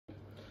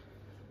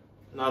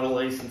not a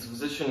licensed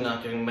physician,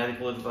 not giving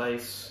medical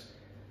advice.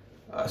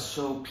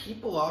 So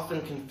people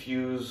often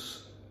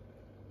confuse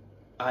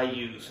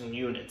IUs and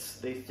units.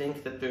 They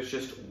think that there's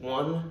just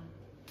one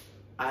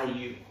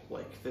IU,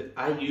 like that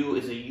IU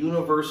is a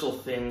universal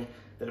thing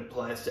that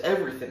applies to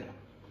everything.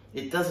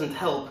 It doesn't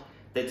help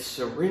that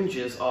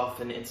syringes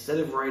often, instead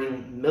of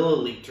writing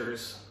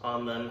milliliters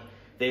on them,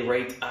 they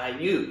write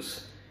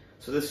IUs.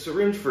 So this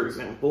syringe, for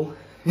example,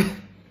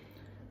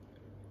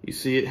 you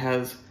see it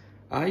has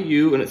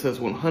IU and it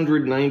says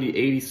 100, 90,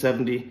 80,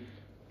 70,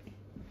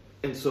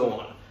 and so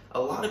on. A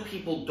lot of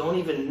people don't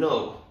even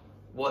know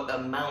what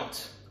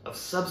amount of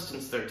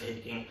substance they're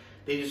taking.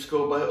 They just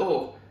go by,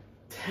 oh,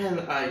 10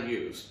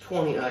 IUs,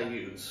 20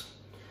 IUs.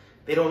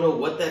 They don't know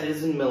what that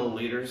is in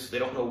milliliters. They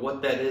don't know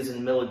what that is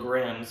in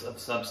milligrams of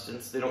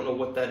substance. They don't know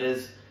what that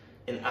is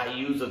in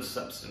IUs of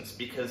substance,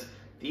 because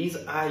these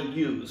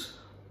IUs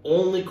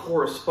only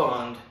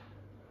correspond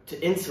to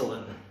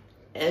insulin.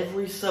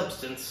 Every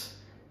substance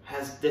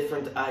has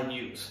different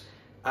IUs.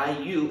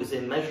 IU is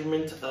a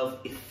measurement of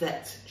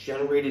effect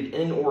generated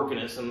in an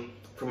organism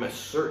from a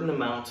certain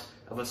amount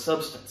of a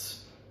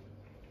substance.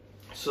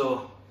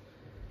 So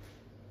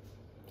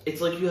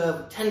it's like you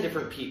have 10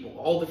 different people,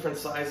 all different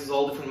sizes,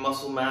 all different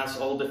muscle mass,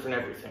 all different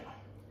everything.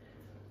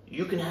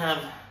 You can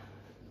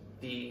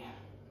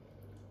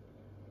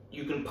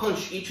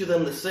punch each of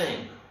them the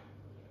same,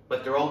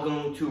 but they're all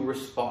going to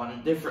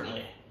respond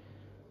differently.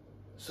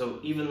 So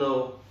even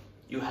though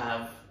you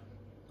have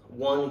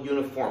one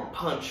uniform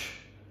punch,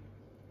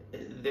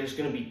 there's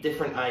going to be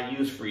different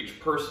IUs for each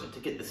person. To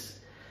get this,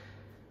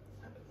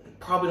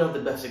 probably not the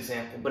best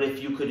example, but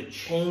if you could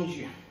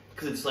change,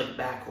 because it's like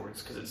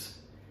backwards, because it's,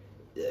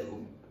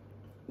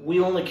 we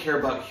only care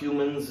about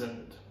humans,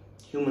 and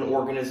human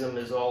organism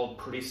is all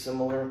pretty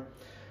similar.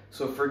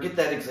 So forget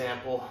that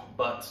example,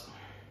 but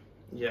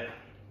yeah.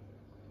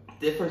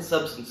 Different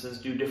substances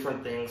do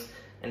different things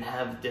and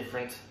have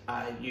different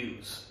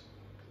IUs,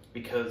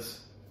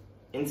 because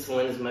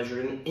insulin is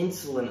measured in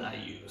insulin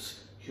IUs.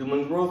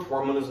 Human growth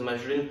hormone is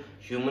measured in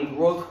human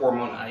growth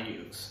hormone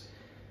IUs.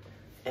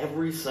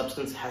 Every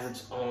substance has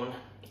its own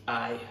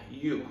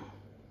IU.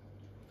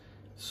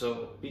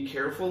 So be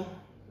careful.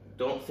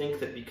 Don't think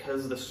that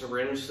because the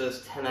syringe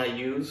says 10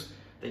 IUs,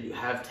 that you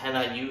have 10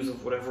 IUs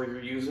of whatever you're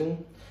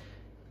using,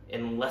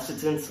 unless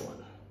it's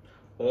insulin.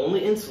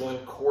 Only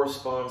insulin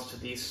corresponds to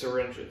these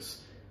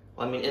syringes.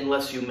 I mean,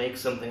 unless you make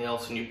something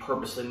else and you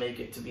purposely make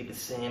it to be the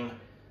same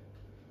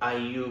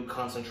IU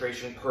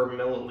concentration per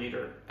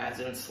milliliter as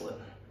insulin,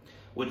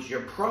 which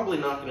you're probably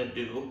not going to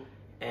do,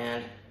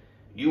 and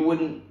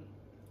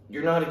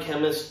you're not a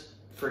chemist,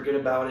 forget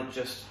about it.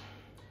 Just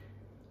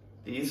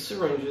these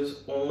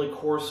syringes only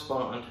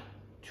correspond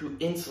to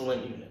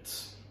insulin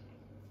units.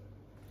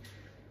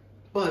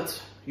 But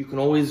you can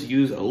always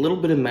use a little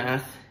bit of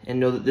math and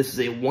know that this is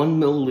a 1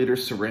 milliliter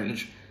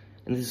syringe,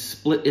 and this is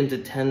split into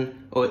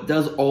 10, oh, it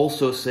does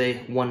also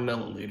say 1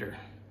 milliliter.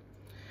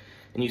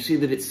 And you see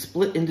that it's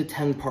split into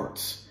 10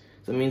 parts.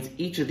 So that means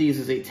each of these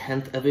is a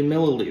tenth of a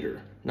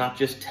milliliter, not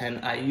just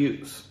 10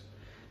 IUs.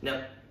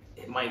 Now,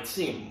 it might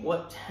seem,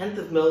 what, tenth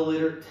of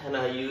milliliter, 10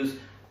 IUs?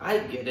 I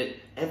get it,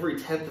 every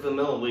tenth of a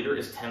milliliter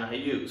is 10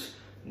 IUs.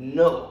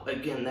 No,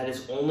 again, that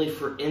is only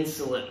for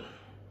insulin.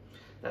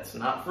 That's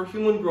not for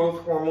human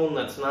growth hormone,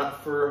 that's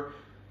not for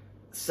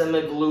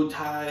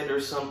semaglutide or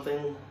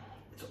something.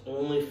 It's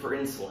only for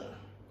insulin.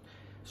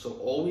 So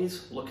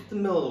always look at the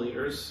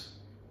milliliters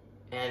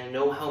and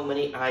know how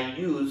many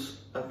IUs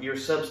of your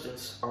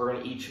substance are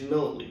in each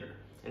milliliter,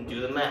 and do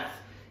the math.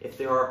 If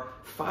there are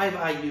 5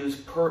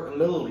 IUs per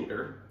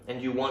milliliter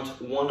and you want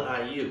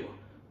 1 IU,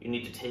 you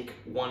need to take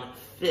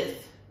 1/5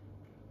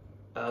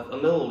 of a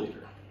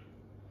milliliter.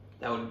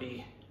 That would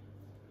be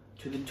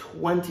to the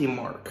 20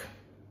 mark,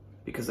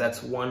 because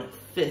that's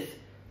 1/5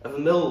 of a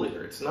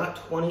milliliter. It's not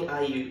 20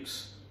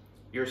 IUs.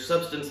 Your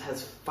substance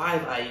has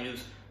 5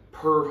 IUs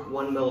per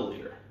 1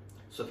 milliliter.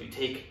 So if you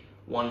take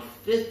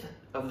 1/5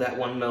 of that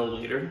 1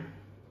 milliliter,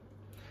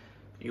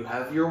 you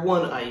have your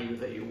 1 IU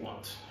that you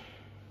want.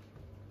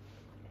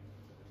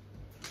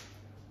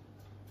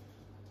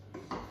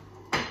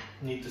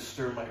 Need to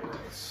stir my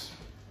rice.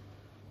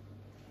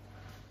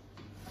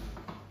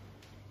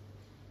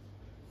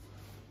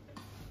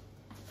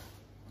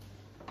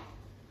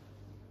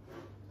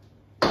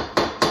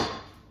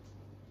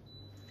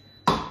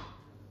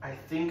 I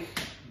think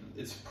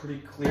it's pretty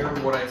clear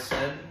what I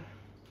said.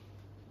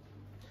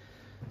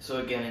 So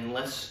again,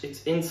 unless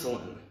it's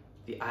insulin,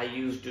 the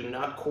IUs do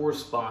not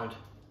correspond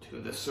to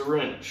the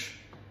syringe.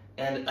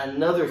 And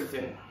another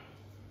thing,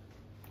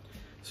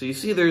 so you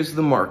see there's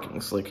the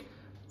markings, like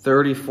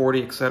 30,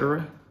 40,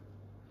 etc.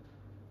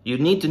 You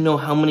need to know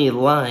how many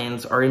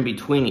lines are in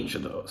between each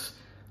of those.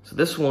 So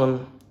this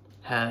one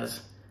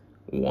has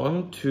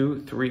 1,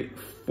 2, 3,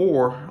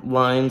 4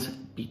 lines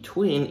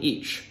between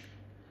each.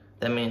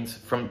 That means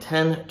from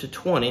 10 to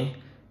 20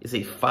 is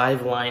a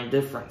 5-line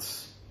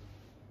difference,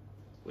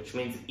 which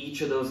means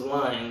each of those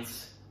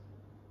lines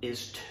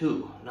is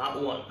 2,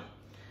 not 1.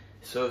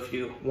 So if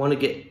you want to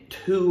get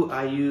 2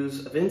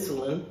 IUs of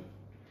insulin,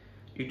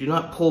 you do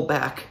not pull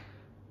back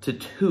to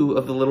 2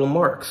 of the little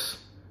marks.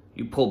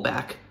 You pull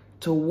back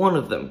to 1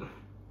 of them,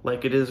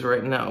 like it is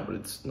right now, but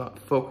it's not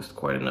focused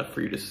quite enough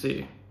for you to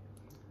see.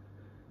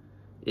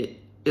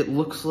 It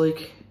looks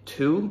like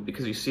 2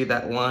 because you see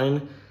that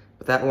line,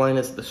 but that line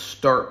is the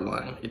start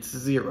line. It's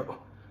 0.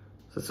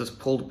 So this is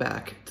pulled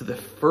back to the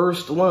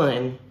first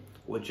line,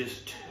 which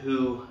is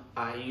 2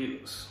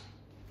 IUs.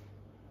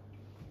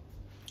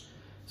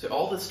 So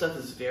all this stuff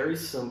is very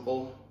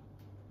simple,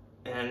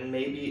 and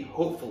maybe,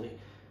 hopefully,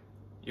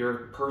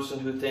 you're a person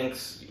who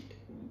thinks,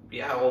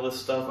 yeah, all this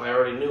stuff, I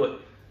already knew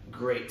it.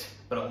 Great.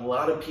 But a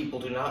lot of people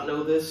do not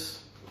know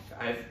this.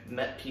 I've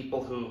met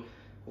people who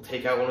will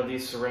take out one of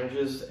these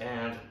syringes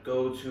and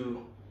go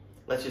to,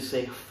 let's just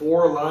say,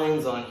 4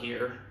 lines on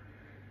here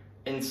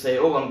and say,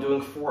 oh, I'm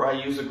doing 4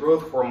 IUs of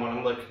growth hormone.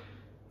 I'm like,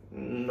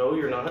 no,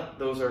 you're not.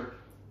 Those are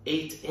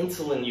 8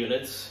 insulin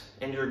units,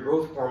 and your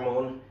growth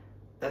hormone,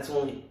 that's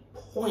only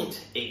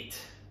 0.8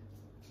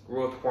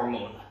 growth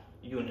hormone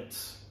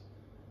units.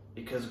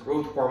 Because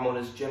growth hormone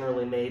is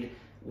generally made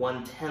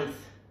 1/10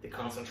 the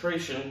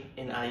concentration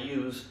in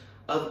IUs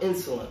of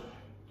insulin.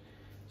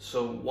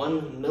 So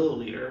 1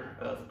 milliliter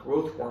of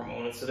growth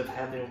hormone, instead of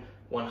having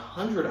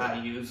 100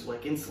 IUs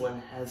like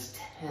insulin, has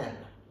 10.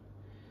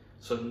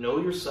 So know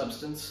your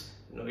substance,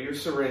 know your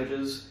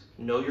syringes,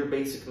 know your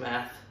basic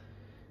math.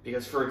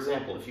 Because, for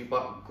example, if you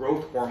bought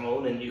growth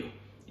hormone and you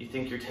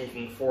think you're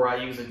taking 4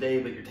 IUs a day,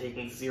 but you're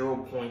taking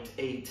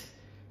 0.8,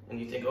 and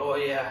you think, oh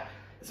yeah,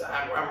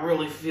 I'm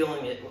really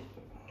feeling it.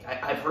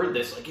 I've heard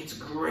this, like, it's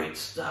great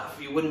stuff.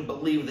 You wouldn't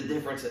believe the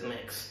difference it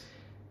makes.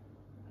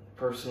 The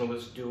person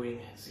was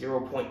doing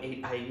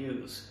 0.8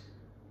 IUs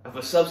of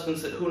a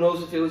substance that who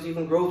knows if it was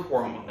even growth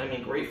hormone. I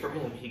mean, great for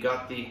him. He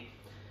got the,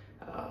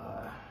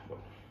 I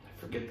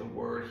forget the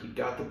word, he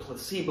got the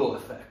placebo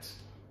effect.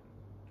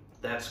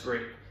 That's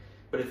great.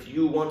 But if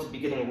you want to be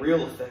getting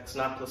real effects,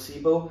 not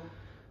placebo,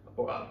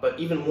 but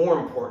even more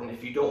important,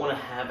 if you don't want to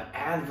have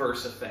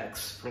adverse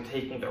effects from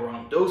taking the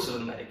wrong dose of a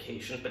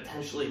medication,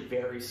 potentially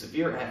very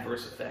severe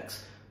adverse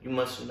effects, you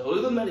must know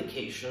the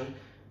medication,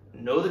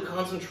 know the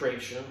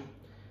concentration,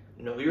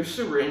 know your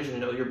syringe, and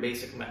know your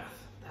basic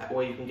math. That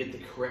way you can get the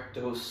correct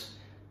dose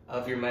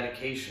of your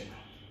medication.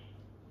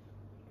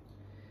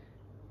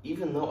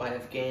 Even though I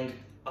have gained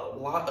a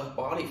lot of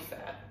body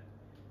fat,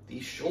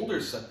 these shoulder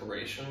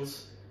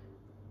separations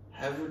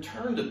have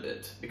returned a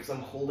bit because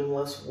I'm holding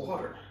less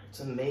water.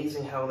 It's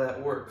amazing how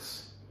that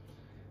works.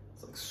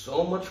 It's like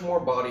so much more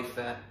body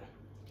fat,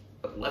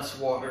 but less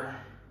water,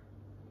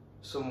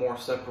 so more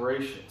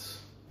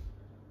separations.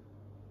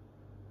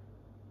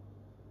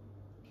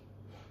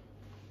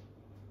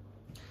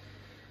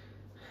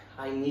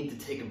 I need to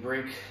take a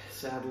break,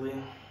 sadly.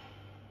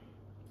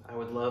 I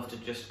would love to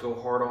just go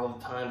hard all the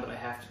time, but I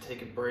have to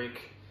take a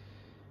break.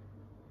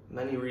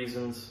 Many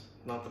reasons,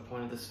 not the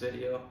point of this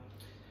video.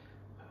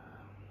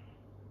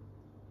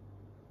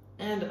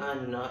 And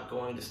I'm not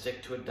going to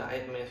stick to a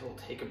diet. May as well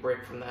take a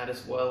break from that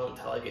as well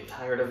until I get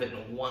tired of it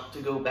and want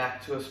to go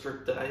back to a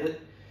strict diet.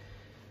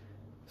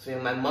 So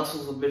my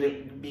muscles will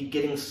be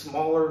getting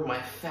smaller, my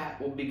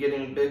fat will be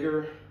getting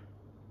bigger,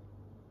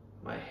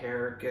 my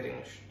hair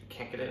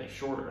can't get any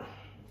shorter,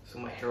 so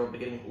my hair will be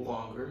getting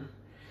longer.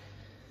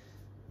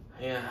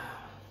 Yeah.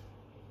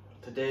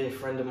 Today a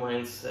friend of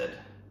mine said,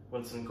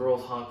 when some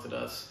girls honked at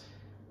us,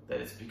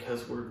 that it's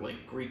because we're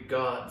like Greek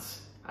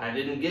gods. I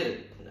didn't get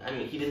it. I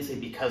mean, he didn't say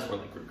because we're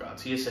like Greek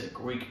gods. He just said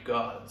Greek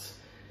gods.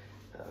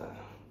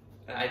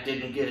 And I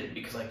didn't get it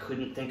because I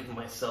couldn't think of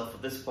myself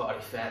with this body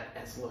fat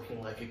as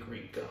looking like a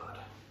Greek god.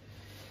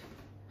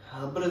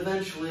 But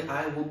eventually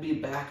I will be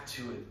back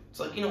to it. It's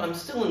like, I'm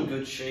still in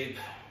good shape.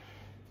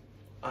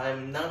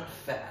 I'm not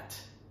fat.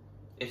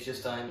 It's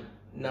just I'm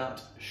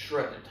not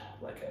shredded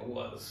like I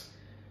was.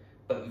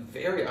 But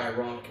very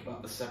ironic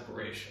about the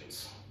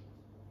separations.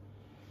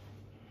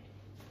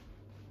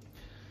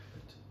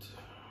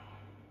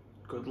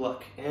 Good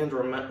luck, and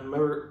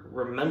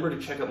remember to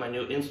check out my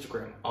new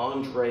Instagram,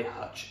 Andrey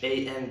Hutch,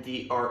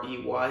 ANDREYHUTCH.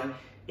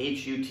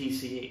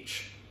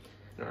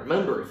 And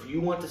remember, if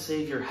you want to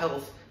save your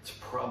health, it's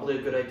probably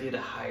a good idea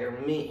to hire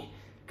me,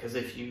 because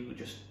if you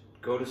just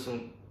go to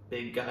some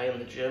big guy in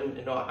the gym,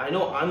 I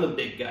know I'm a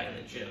big guy in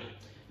the gym.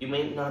 You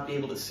may not be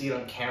able to see it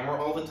on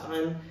camera all the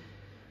time,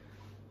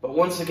 but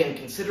once again,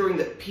 considering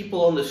that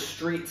people on the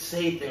street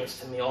say things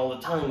to me all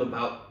the time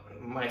about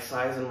my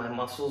size and my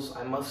muscles,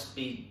 I must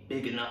be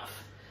big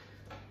enough.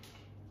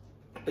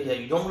 But yeah,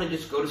 you don't want to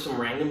just go to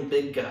some random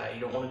big guy.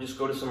 You don't want to just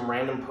go to some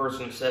random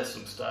person who says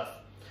some stuff.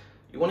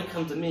 You want to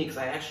come to me because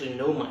I actually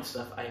know my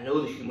stuff. I know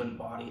the human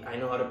body. I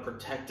know how to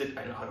protect it.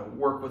 I know how to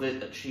work with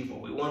it, achieve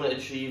what we want to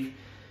achieve.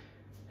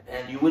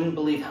 And you wouldn't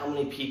believe how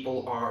many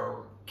people are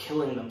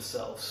killing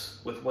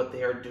themselves with what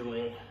they are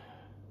doing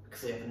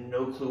because they have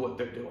no clue what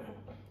they're doing.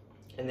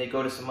 And they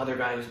go to some other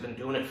guy who's been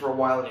doing it for a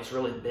while and he's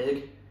really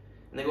big.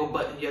 And they go,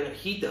 but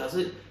he does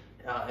it.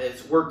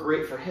 It's worked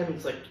great for him.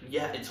 It's like,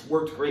 yeah, it's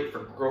worked great for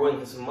growing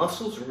his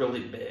muscles really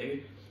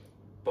big,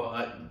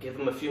 but give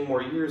him a few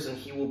more years and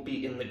he will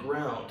be in the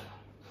ground.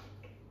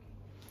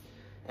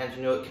 And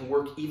you know, it can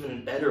work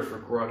even better for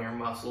growing your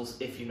muscles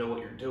if you know what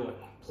you're doing.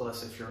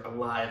 Plus, if you're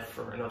alive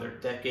for another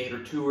decade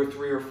or 2 or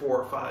 3 or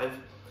 4 or 5.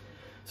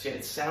 So yeah,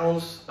 it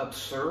sounds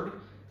absurd,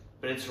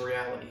 but it's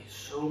reality.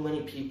 So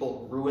many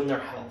people ruin their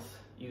health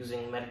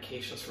using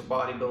medications for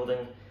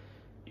bodybuilding.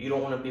 You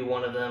don't want to be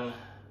one of them.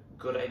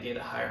 Good idea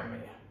to hire me.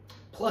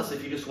 Plus,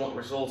 if you just want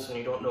results and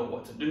you don't know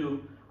what to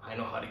do, I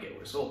know how to get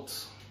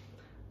results.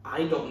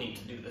 I don't need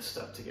to do this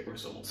stuff to get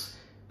results,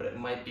 but it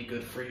might be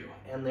good for you.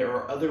 And there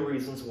are other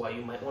reasons why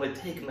you might want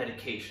to take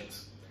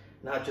medications,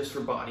 not just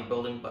for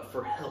bodybuilding, but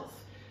for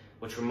health.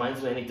 Which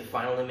reminds me, I need to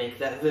finally make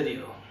that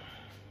video.